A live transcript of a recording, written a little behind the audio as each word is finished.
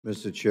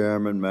Mr.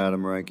 Chairman,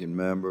 Madam Ranking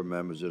Member,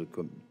 members of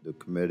the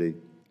committee,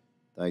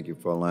 thank you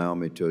for allowing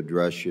me to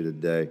address you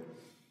today.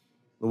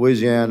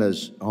 Louisiana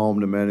is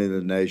home to many of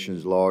the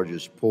nation's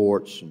largest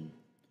ports and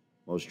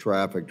most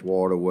trafficked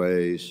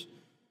waterways,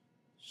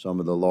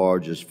 some of the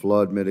largest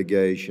flood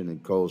mitigation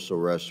and coastal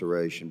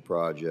restoration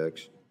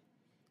projects.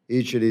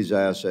 Each of these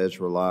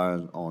assets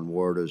rely on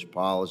WRDA's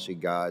policy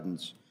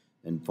guidance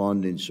and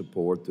funding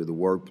support through the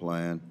work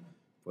plan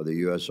for the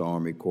U.S.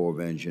 Army Corps of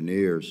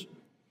Engineers.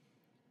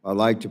 I'd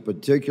like to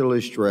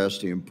particularly stress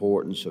the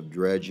importance of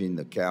dredging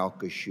the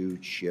Calcasieu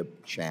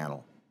Ship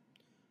Channel.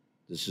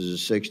 This is a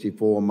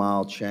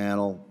 64-mile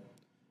channel,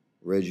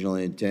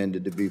 originally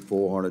intended to be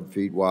 400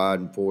 feet wide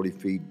and 40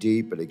 feet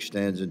deep. It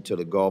extends into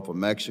the Gulf of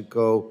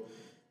Mexico,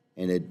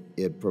 and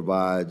it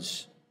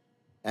provides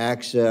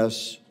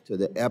access to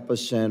the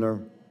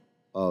epicenter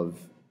of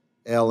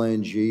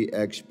LNG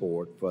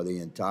export for the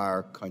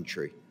entire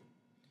country.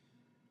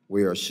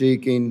 We are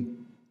seeking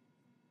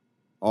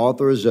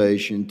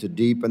authorization to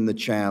deepen the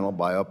channel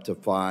by up to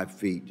 5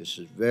 feet. This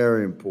is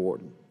very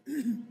important.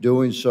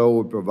 Doing so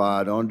would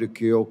provide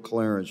under-keel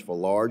clearance for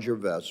larger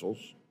vessels,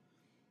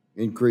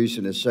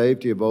 increasing the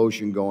safety of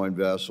ocean-going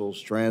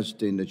vessels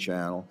transiting the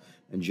channel,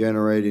 and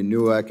generating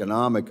new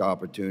economic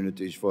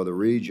opportunities for the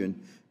region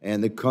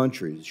and the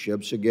country. The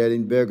ships are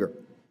getting bigger.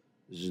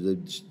 This is the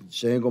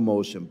single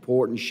most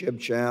important ship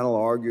channel,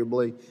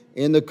 arguably,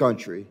 in the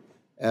country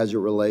as it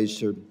relates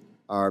to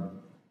our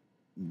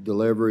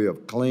delivery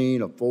of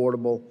clean,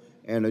 affordable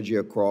energy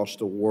across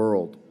the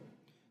world.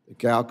 The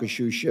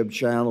Calcasieu Ship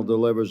Channel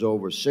delivers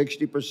over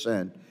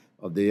 60%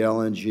 of the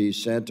LNG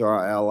sent to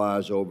our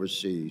allies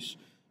overseas.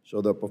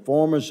 So the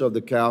performance of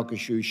the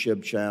Calcasieu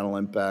Ship Channel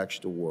impacts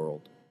the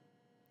world.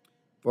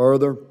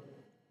 Further,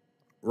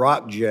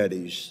 rock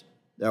jetties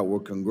that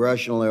were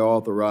congressionally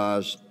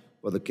authorized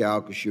for the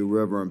Calcasieu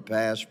River and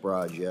Pass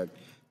project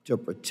to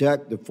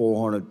protect the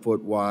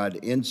 400-foot wide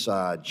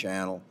inside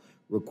channel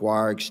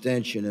require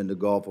extension in the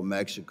Gulf of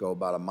Mexico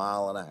about 1.5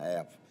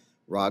 miles.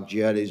 Rock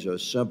jetties are a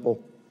simple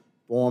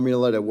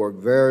formula that work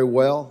very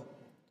well,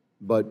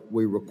 but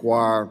we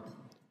require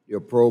the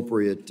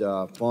appropriate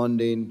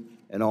funding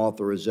and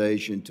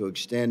authorization to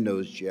extend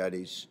those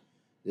jetties.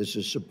 This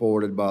is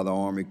supported by the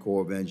Army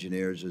Corps of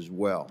Engineers as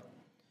well.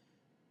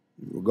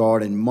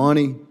 Regarding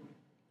money,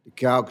 the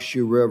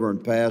Calcasieu River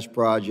and Pass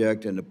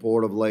project in the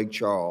Port of Lake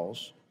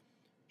Charles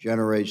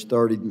generates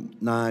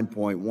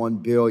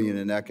 $39.1 billion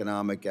in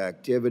economic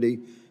activity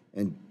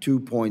and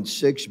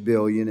 $2.6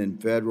 billion in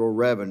federal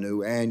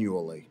revenue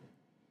annually.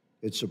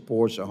 It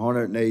supports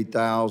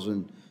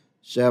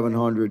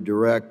 108,700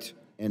 direct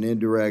and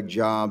indirect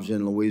jobs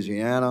in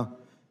Louisiana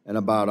and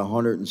about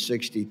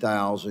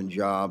 160,000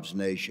 jobs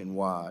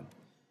nationwide.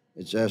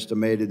 It's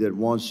estimated that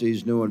once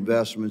these new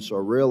investments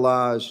are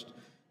realized,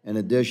 an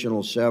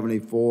additional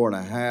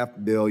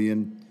 $74.5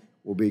 billion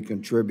will be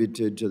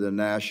contributed to the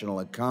national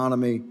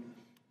economy,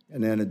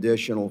 and an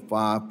additional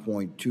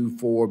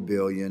 $5.24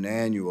 billion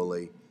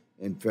annually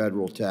in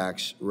federal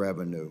tax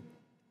revenue.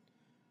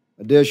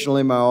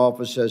 Additionally, my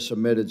office has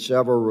submitted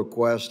several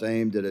requests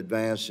aimed at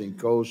advancing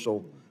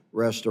coastal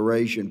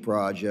restoration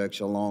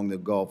projects along the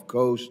Gulf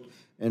Coast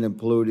and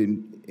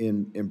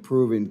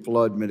improving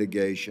flood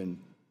mitigation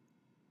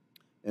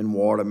and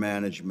water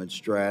management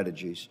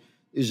strategies.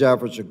 These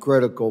efforts are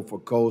critical for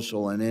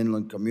coastal and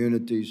inland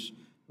communities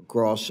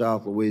across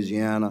South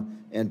Louisiana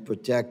and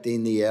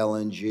protecting the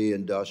LNG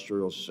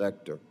industrial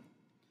sector.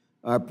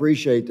 I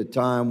appreciate the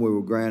time we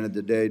were granted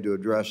today to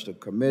address the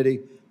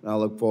committee, and I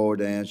look forward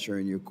to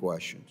answering your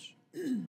questions.